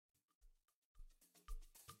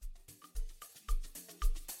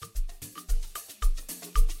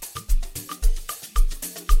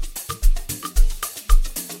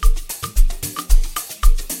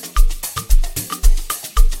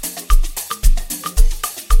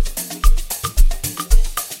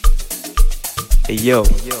Yo,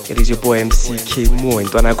 it is your boy MCK Moore.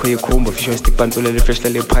 Intwana yakho yekhumba fisho stipantulela fresh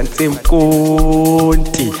lale phansi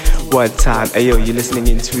emkonti. What time? Yo, you're listening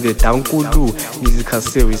into the Dankulu musical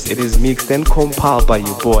series. It is mixed and compiled by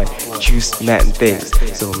your boy Juice Man Things.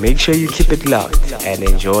 So make sure you keep it loud and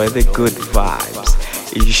enjoy the good vibes.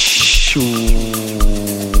 Issue.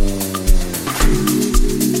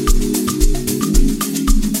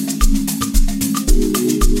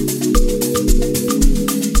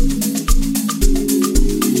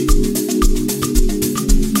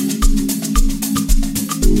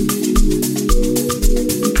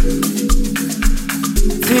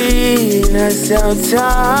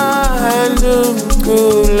 Siyawuthanda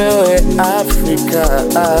umculo we-Afrika.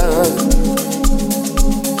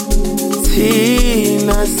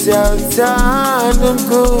 Thina siyawuthanda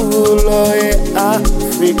umculo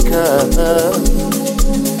we-Afrika.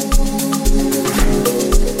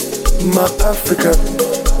 My Africa,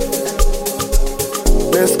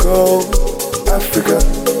 let's go Africa.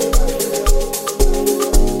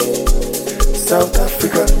 South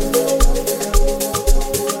Africa,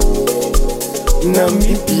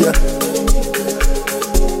 Namibia,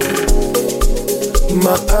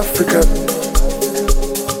 my Africa,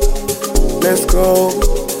 let's go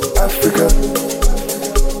Africa.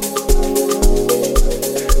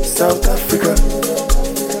 South Africa,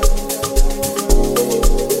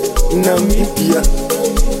 Namibia,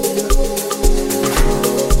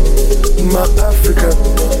 my Africa,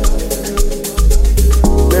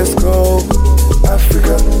 let's go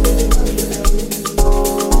Africa.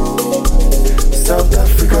 South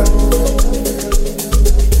Africa,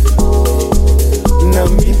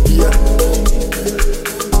 Namibia,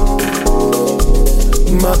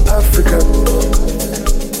 my Africa,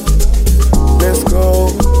 let's go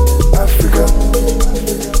Africa.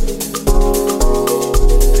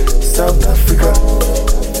 South Africa,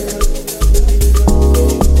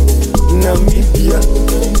 Namibia,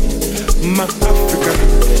 my Africa,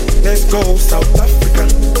 let's go South Africa.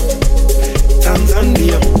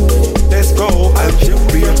 Tanzania, let's go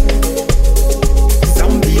Algeria,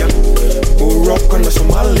 Zambia, Morocco and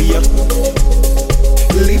Somalia,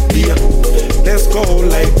 Libya, let's go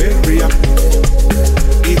Liberia,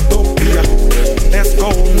 Ethiopia, let's go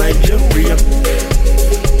Nigeria,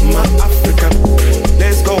 my Africa,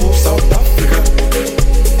 let's go South Africa,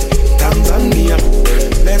 Tanzania,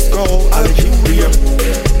 let's go Algeria,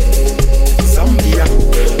 Zambia,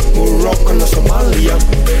 Morocco and Somalia.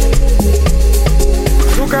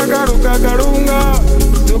 Zukagaruka garunga,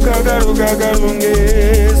 zukagaruka garunge,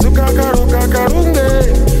 zukagaruka garunge,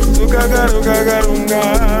 zukagaruka garunga,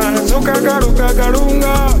 zukagaruka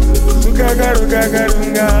garunga, zukagaruka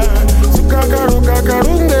garunga, zukagaruka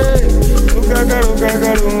garunge, zukagaruka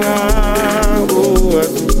garunga. Oh,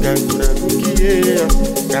 zukagura kukiera,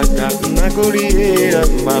 kaka nakuriera,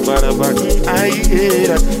 mabarabaki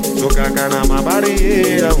aiera, zukagana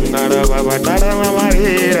mabariera, ungara babatara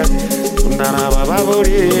mabarera. Nana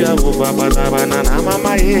baborera, bubabana na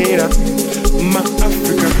mama era. My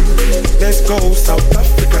Africa, let's go South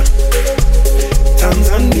Africa.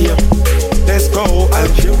 Tanzania, let's go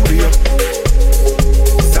Algeria.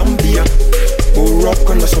 Zambia,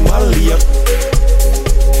 Morocco and Somalia.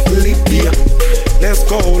 Libya, let's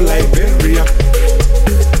go Liberia.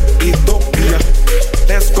 Ethiopia,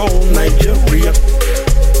 let's go Nigeria.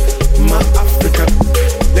 My Africa,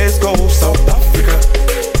 let's go South Africa.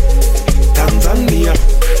 Tanzania,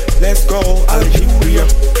 let's go Algeria,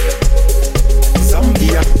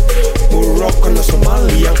 Zambia, Morocco and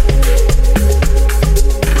Somalia.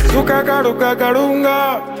 Zukagaruka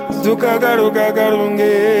garunga, zukagaruka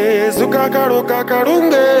garunge, zukagaruka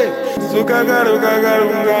garunge, zukagaruka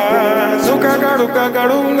garunga, zukagaruka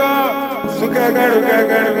garunga, zukagaruka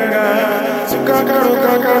garunga,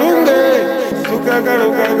 zukagaruka garunge,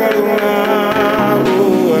 zukagaruka garunga.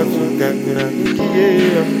 Oh, zukagura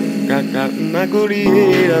kukiera. Kaka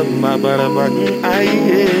nakuriera, mabarabaki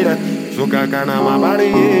aiera, zukakana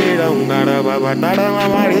mabariera, ungara babatara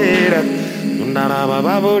mamarera, undara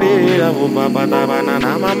bababorera, bubabatabana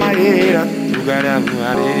na mamarera, zugara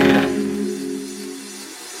buarera.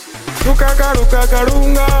 Zukagaruka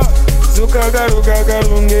garunga, zukagaruka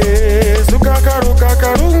garunge, zukagaruka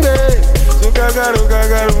garunge, zukagaruka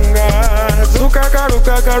garunga,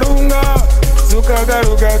 zukagaruka garunga.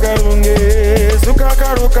 Zukagaruka garunge,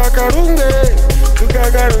 zukagaruka garunge,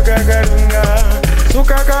 zukagaruka garunga,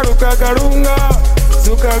 zukagaruka garunga,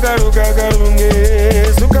 zukagaruka garunge,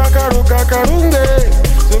 zukagaruka garunge,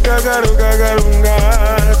 zukagaruka garunga,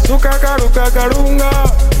 zukagaruka garunga,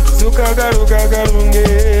 zukagaruka garunge,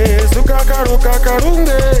 zukagaruka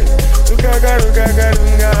garunge, zukagaruka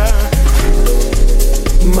garunga.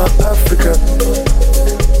 My Africa.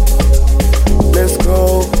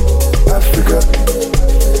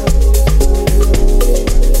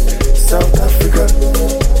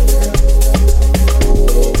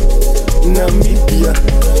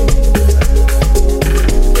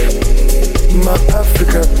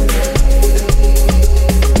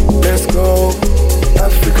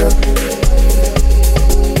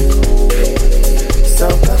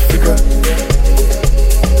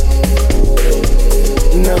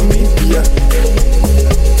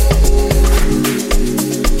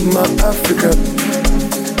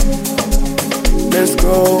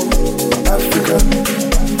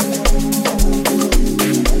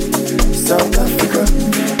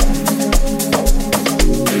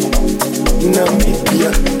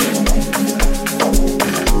 Namibia,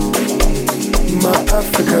 my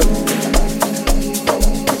Africa.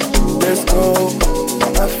 Let's go,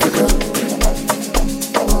 Africa.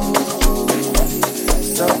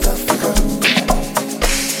 South Africa.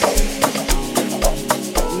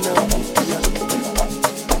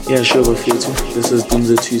 Yeah, sure, Bafetu. This is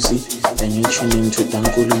Bunza Tusi, and you're tuning to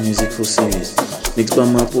Dankulu Musical Series. Mixed by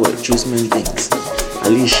my boy, Juiceman Things.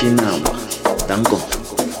 Ali Shinama. Danko.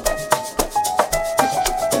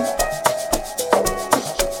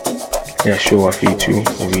 Yeah, sure, Bafetu.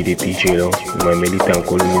 Uvide DJ lo, umameli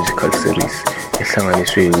Dankulu Musical Series.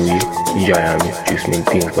 Ehlanganiswe uye, inja yami, Juiceman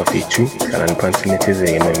Things, Bafetu. Hlala phansi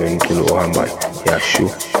nethezeke noma umculo ohambayo. Yeah,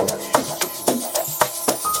 sure.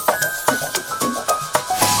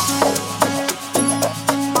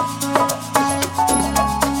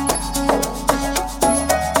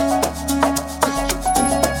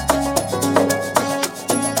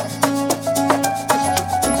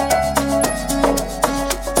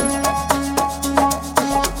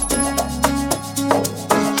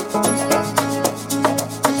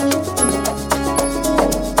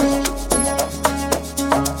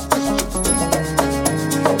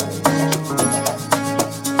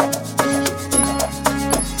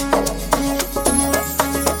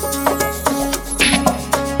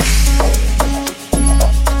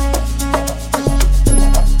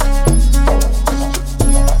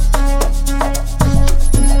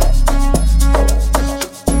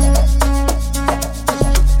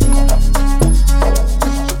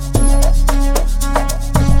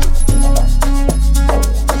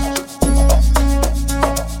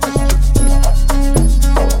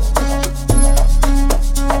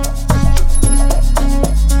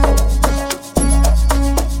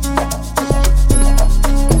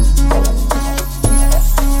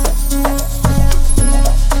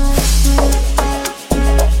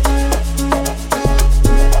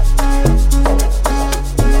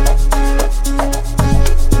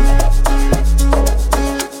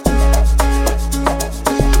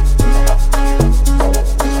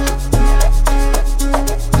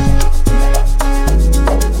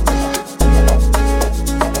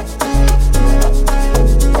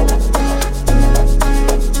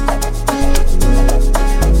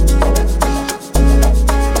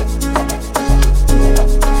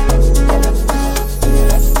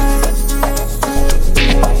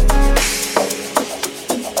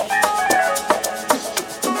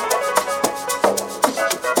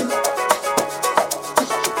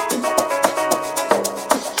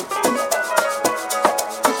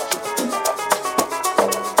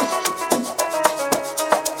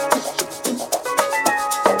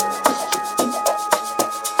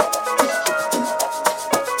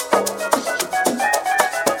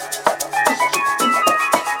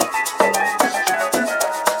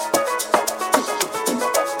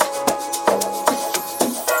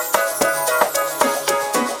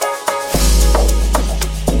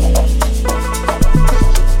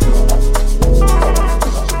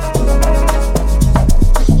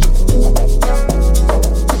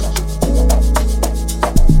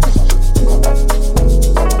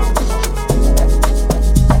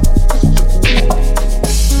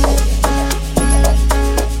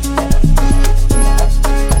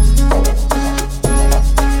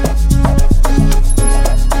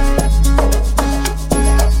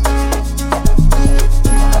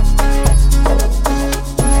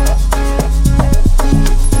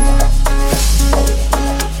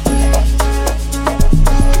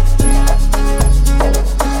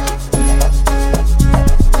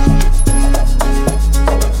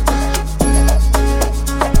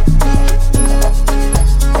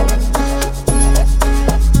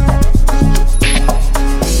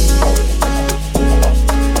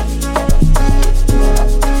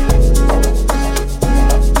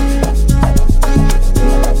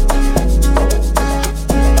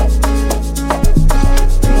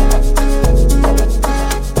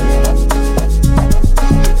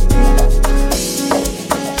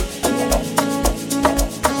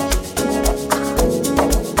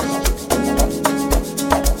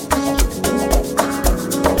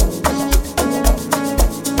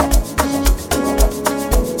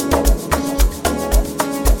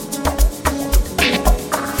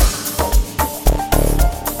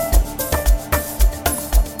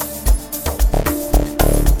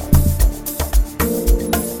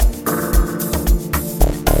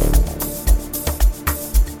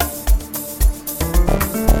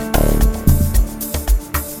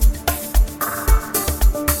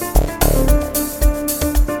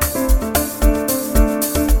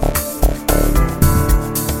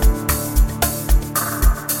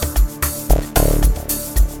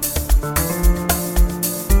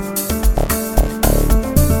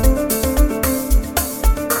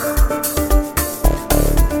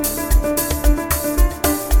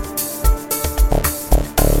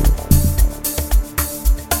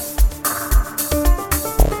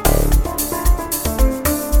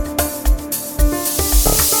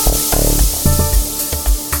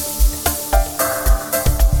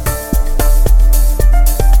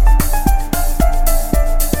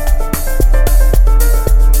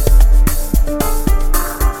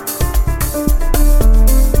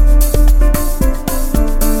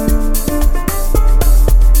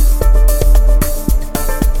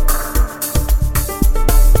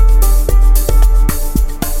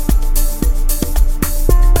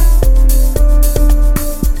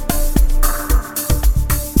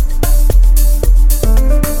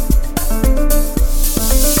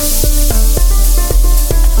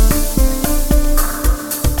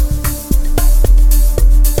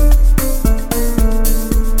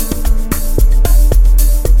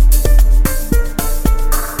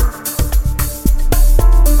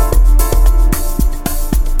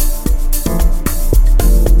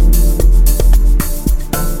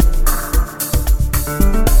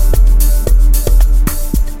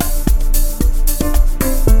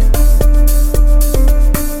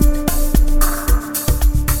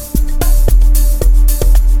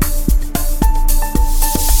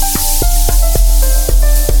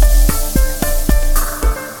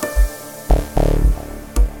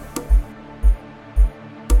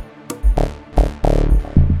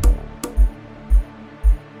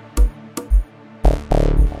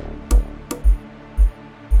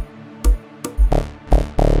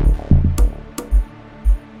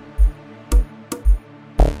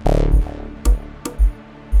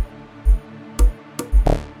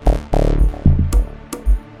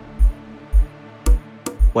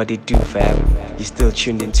 What it do, fam? You still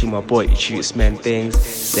tuned into my boy Juiceman Things,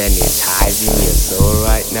 sanitizing your soul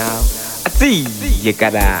right now. I see you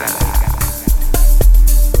gotta.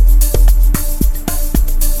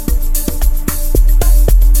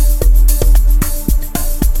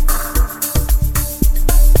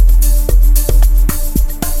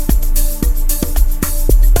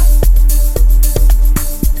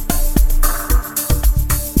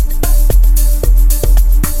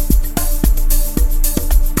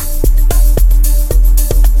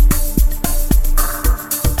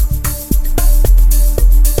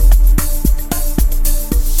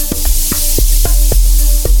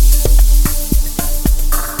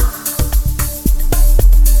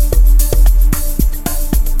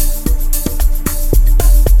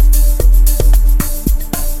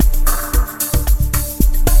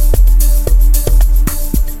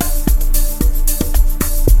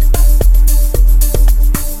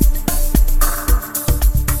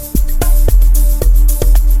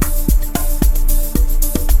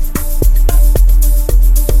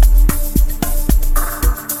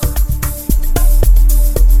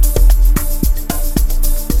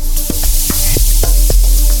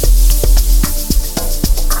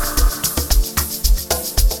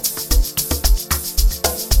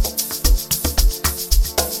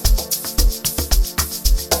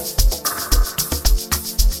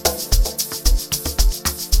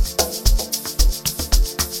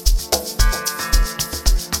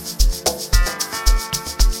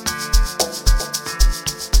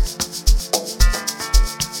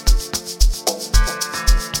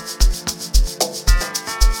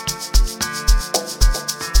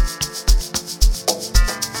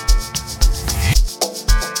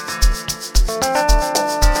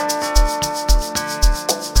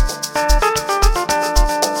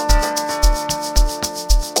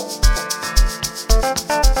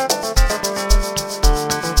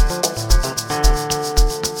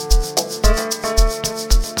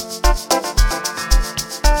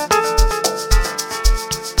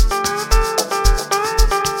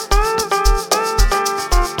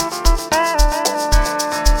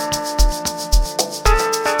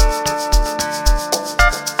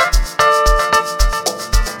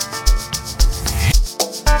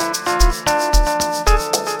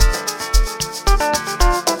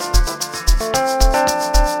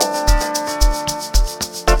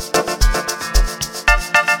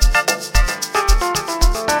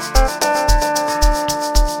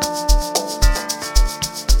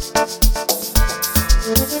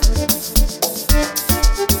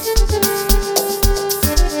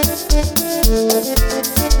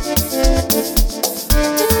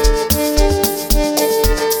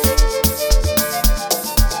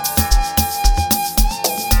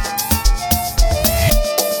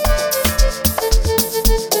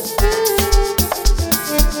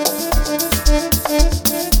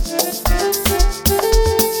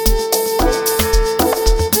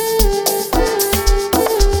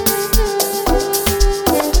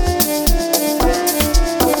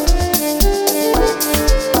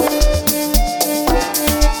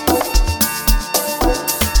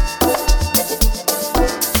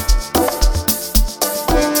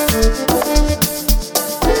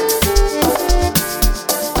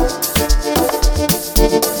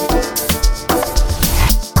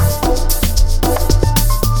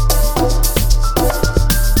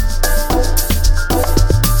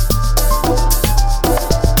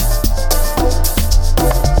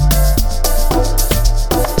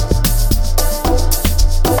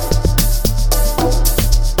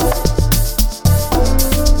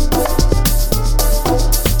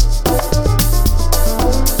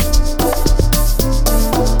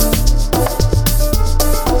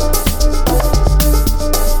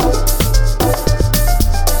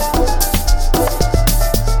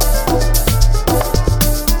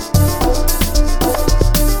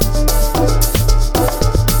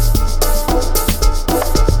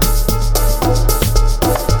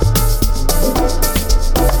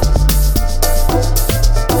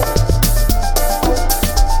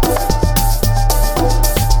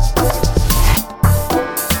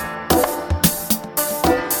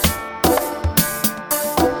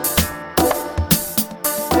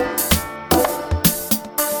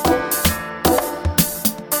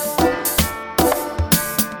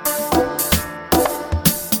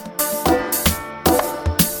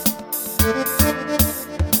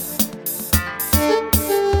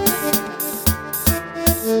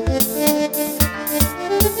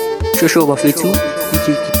 Shosho Bafetu,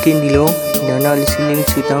 DJ Kendilo, and you're now listening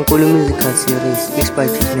to Dankolo Musical Series, mixed by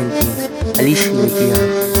Treatment Things. Alicia Media.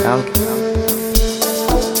 Thank you.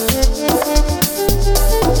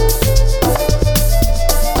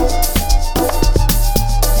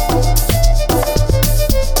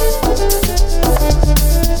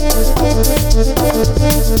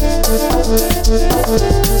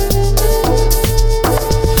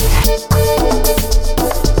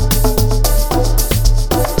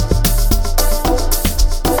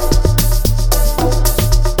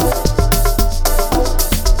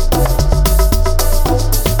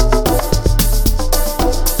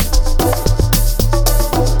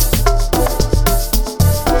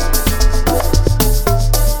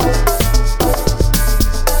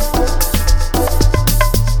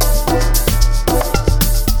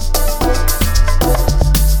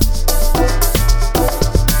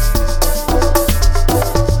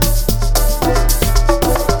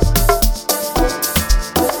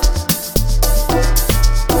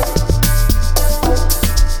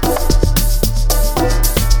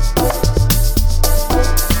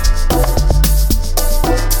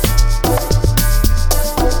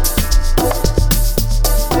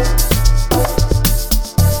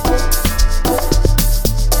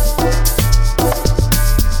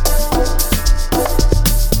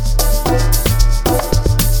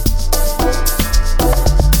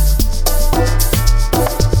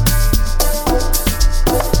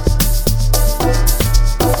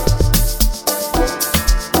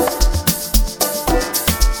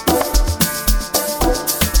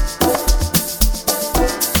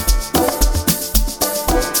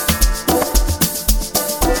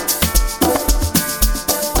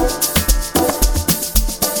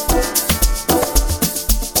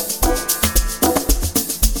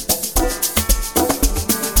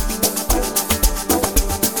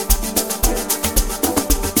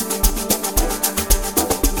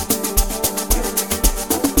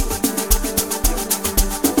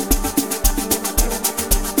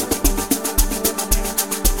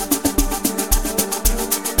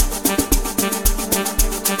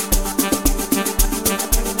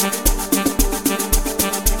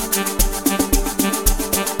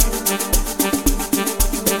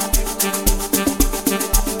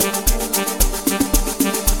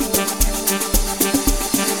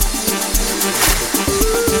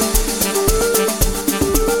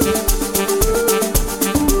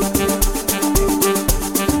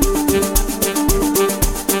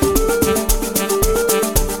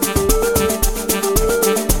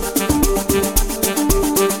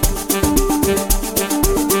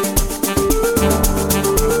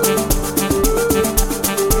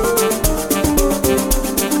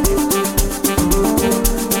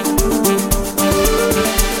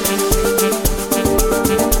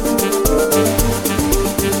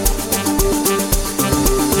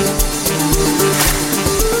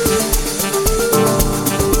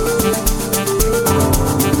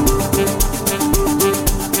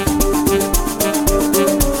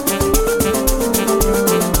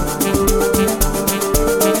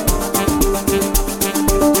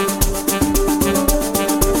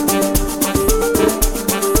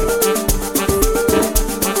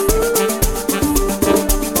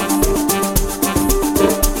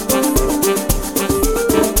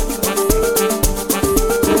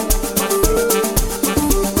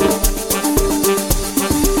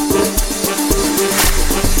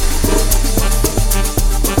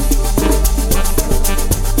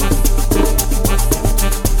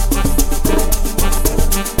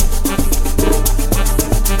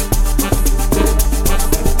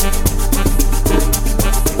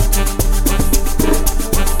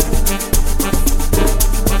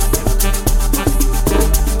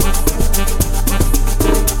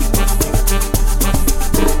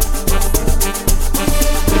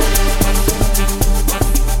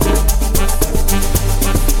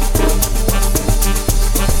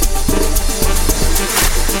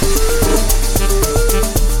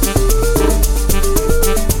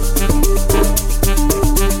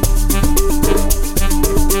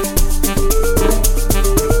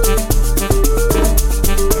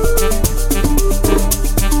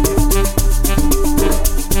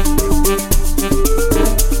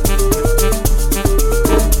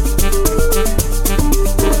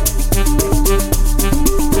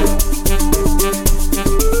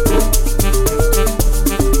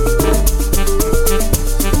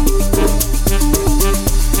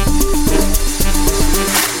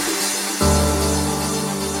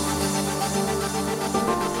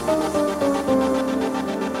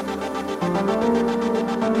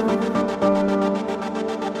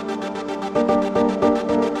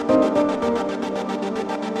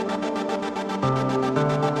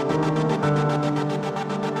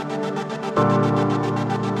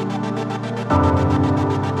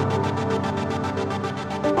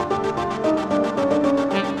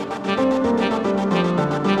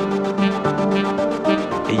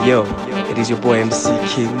 yo, it is your boy MC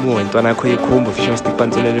King Mo. Ntwana kho yikhumba fisho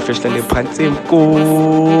stipanzolele fresh lale phansi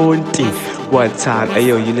emkonti. One time,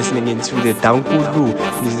 ayo, you're listening into the Dankulu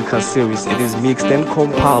musical series. It is mixed and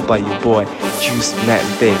compiled by your boy Juice Man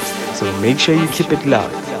Things. So make sure you keep it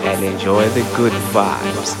loud and enjoy the good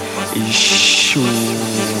vibes. Issue.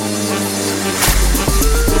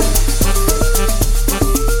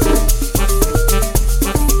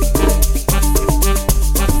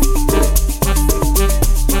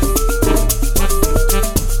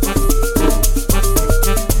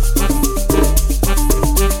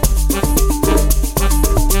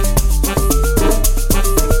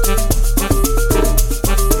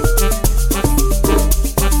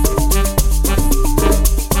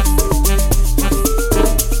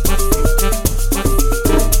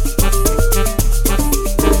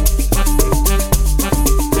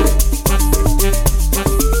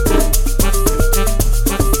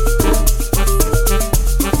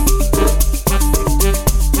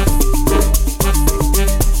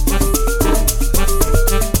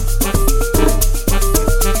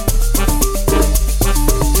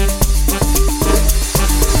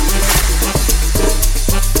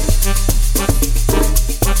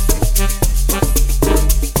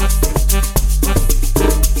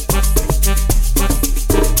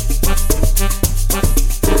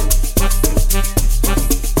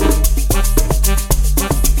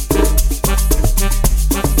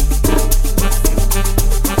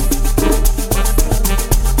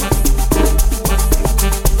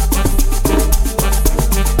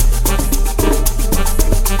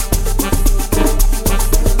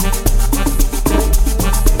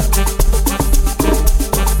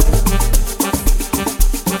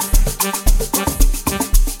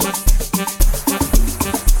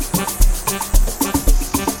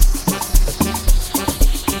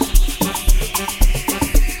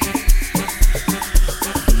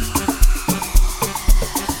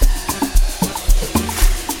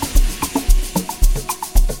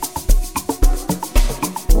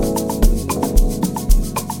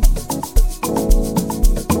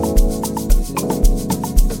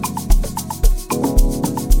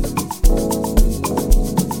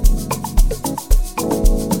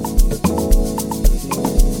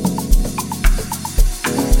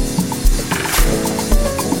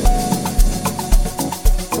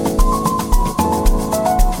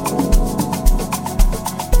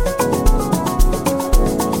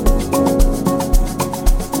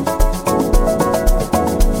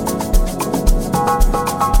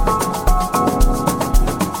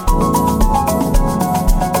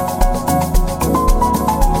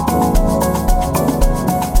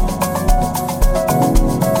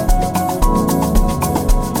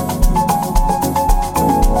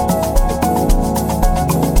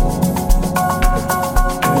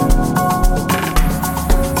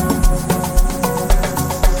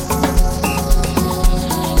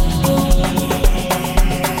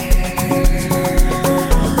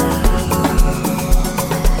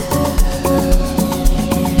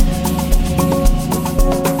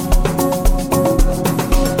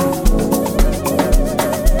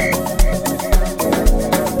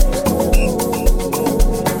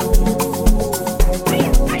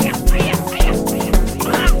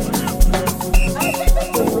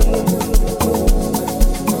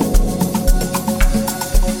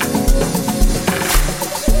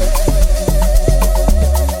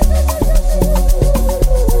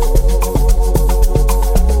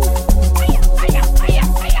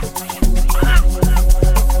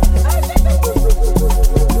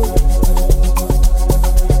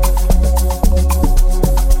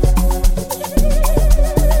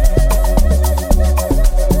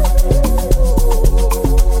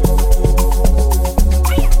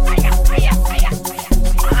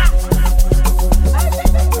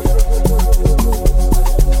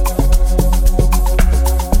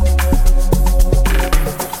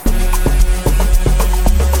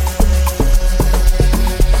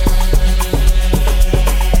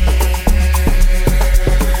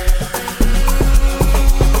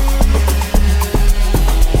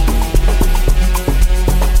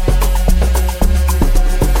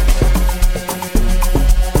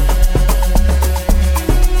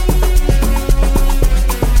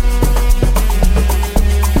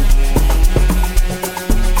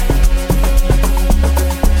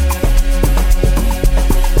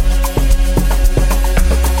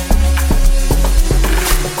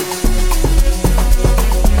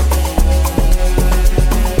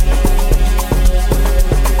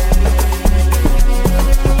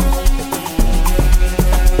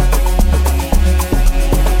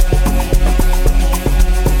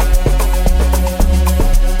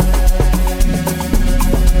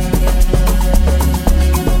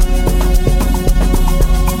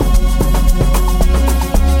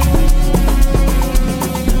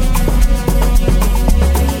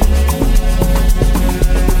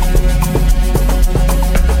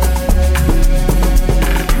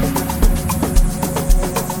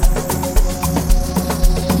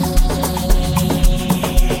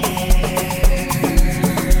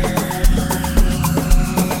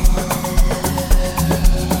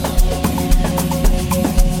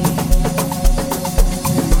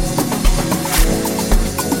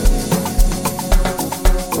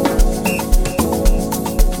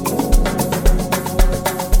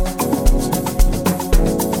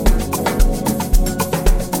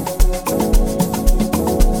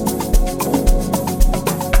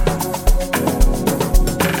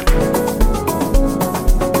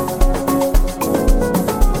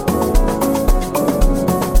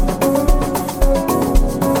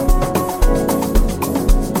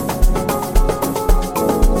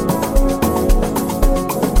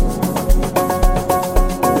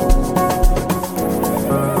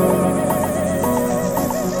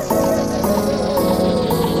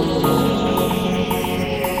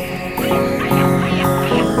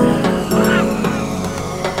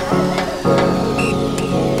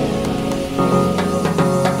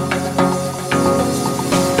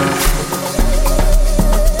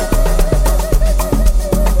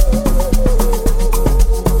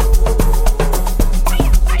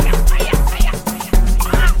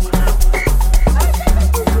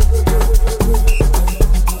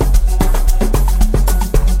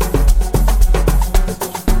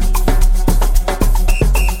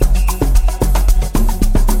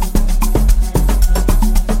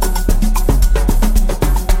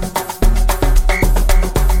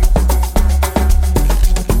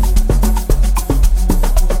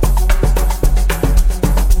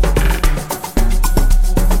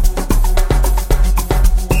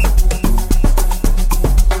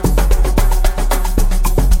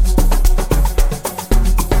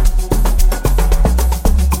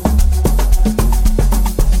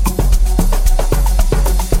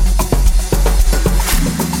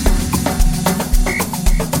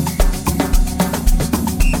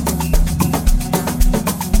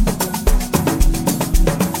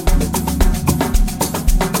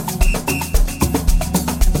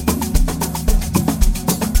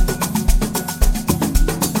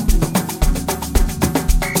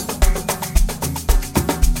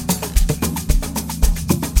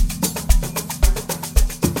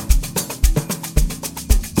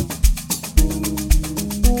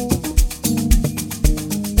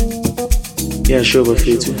 Yeah, sure,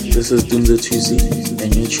 Bafetu. This is Dunza Tusi,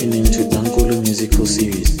 and you're tuning into Dankulu Musical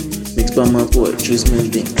Series. Mixed by my boy, Juiceman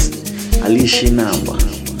Vinks. Ali Shinamba.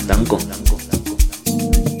 Danko.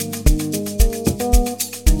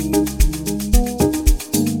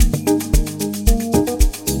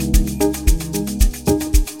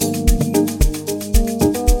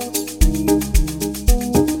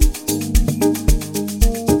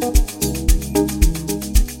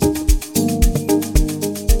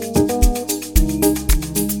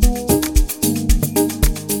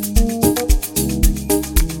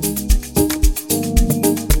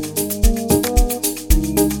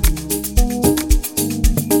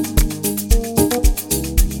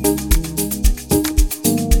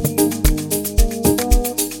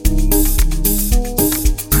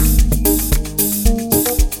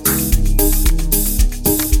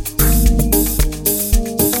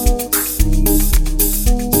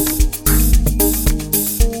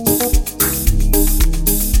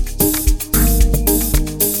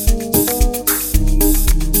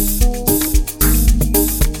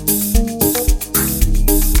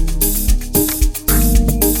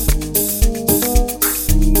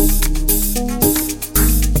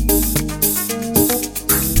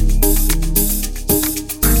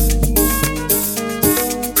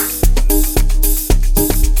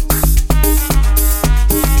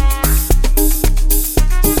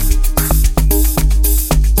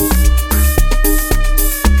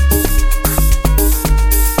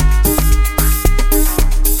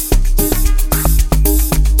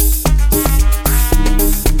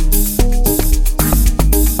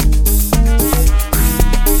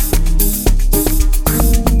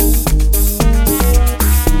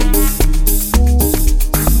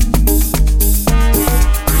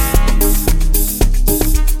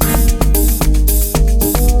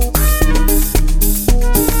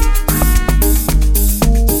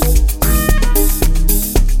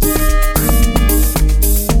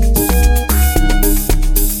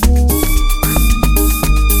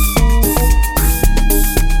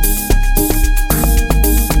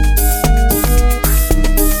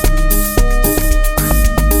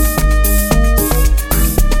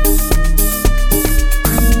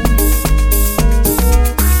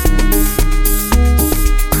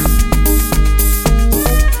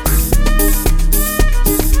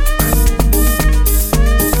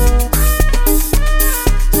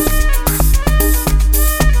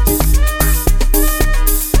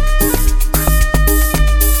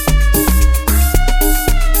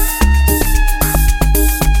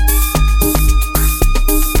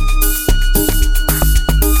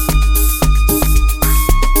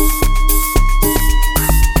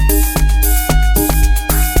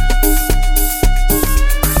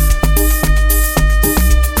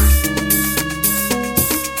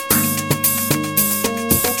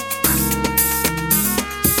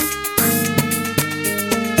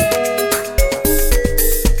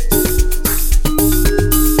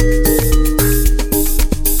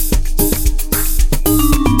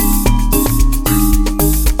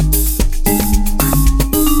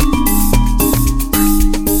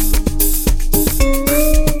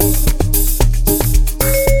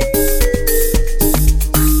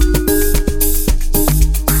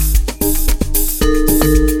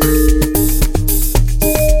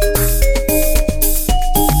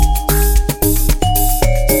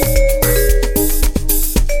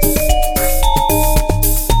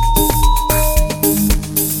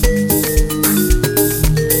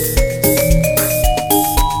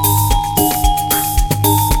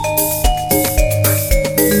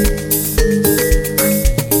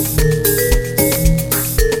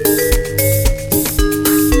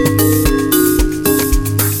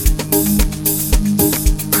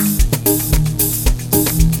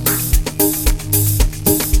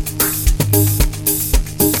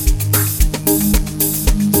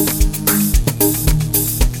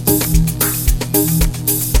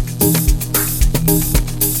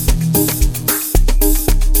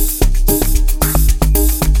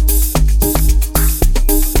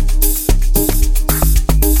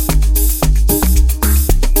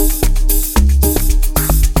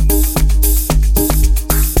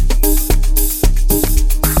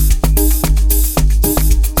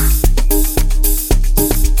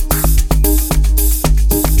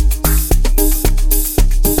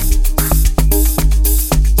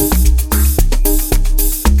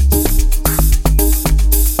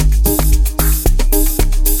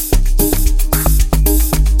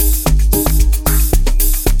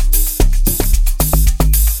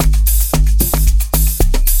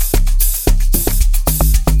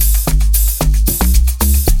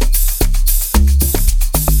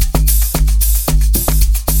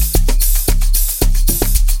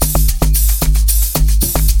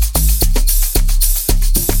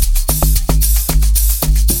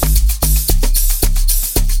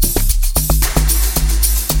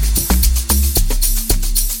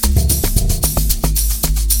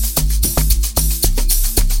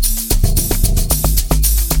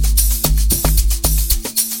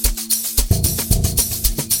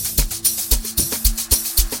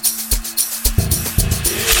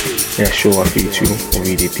 Ngiyasho wafethu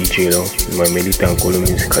uvile DJ lo imamela iDankolo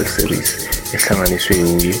musical series ehlanganiswe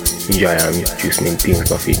uye inja yami Juice Things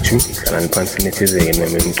bafethu hlalani phansi nethezeke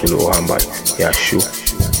nami umculo ohambayo yasho.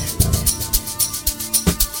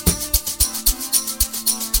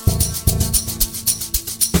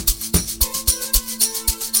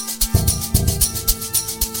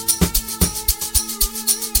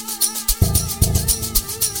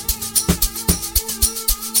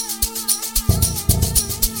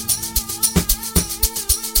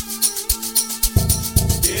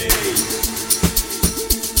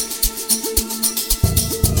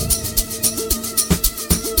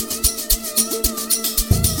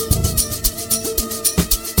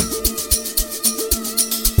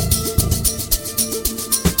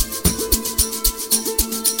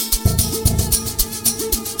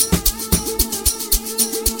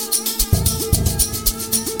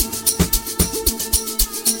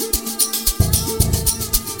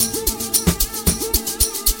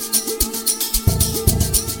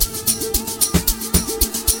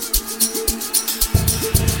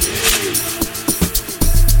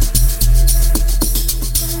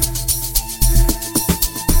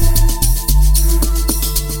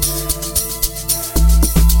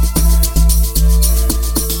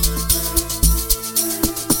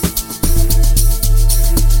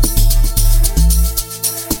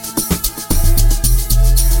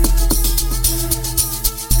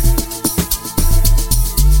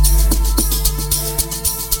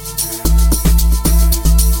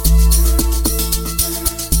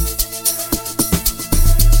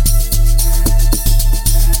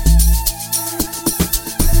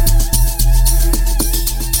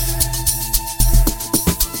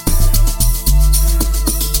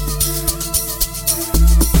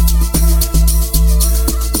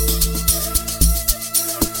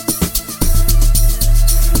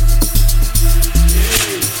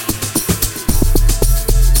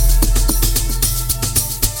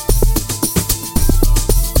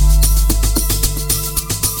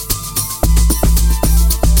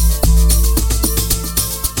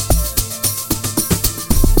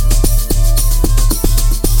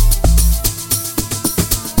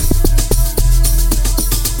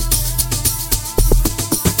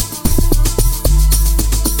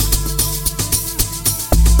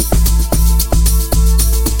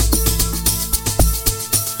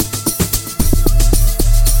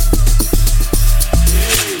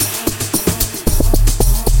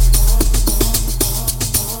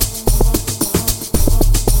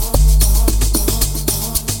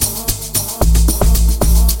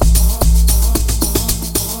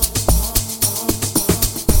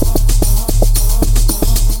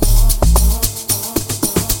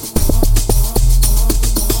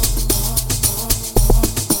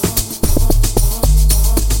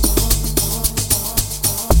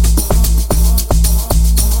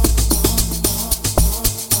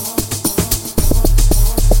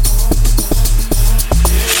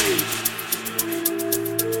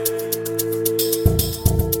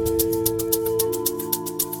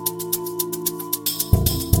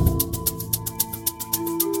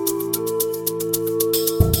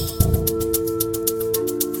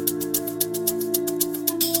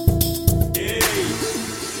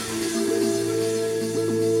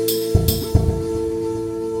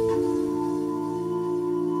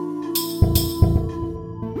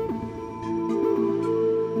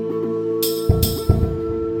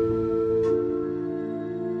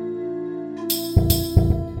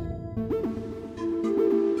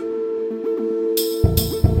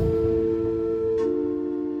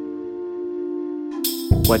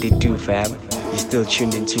 What it do, fam? You still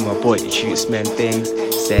tuned into my boy Juice Things,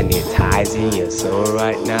 sanitizing your soul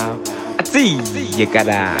right now. I see you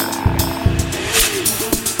gotta.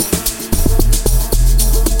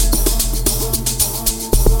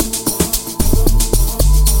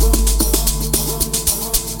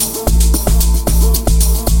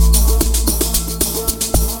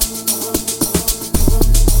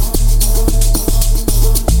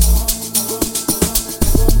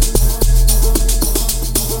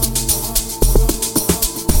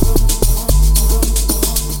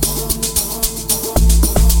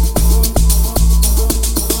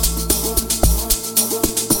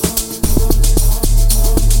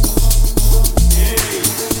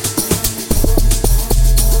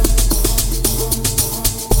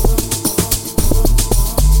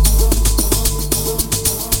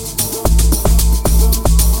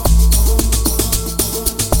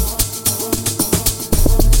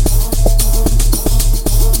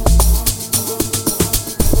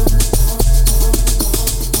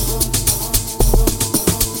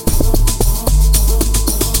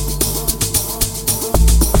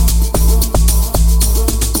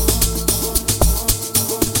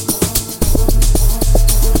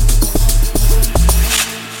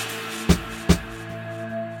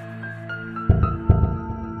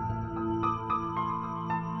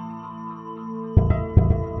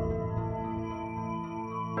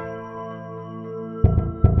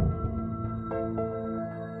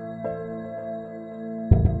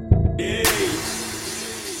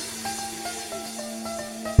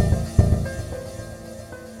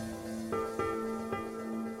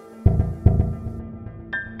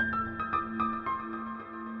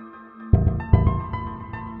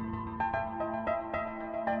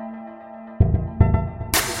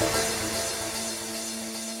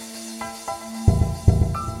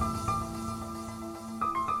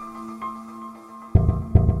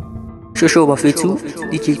 Shosho Bafetu,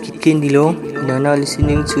 DJ Kendilo, and you're now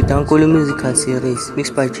listening to Dankolo Musical Series,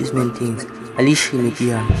 mixed by Chisman Things. Alicia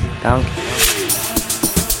Lekia. Thank you.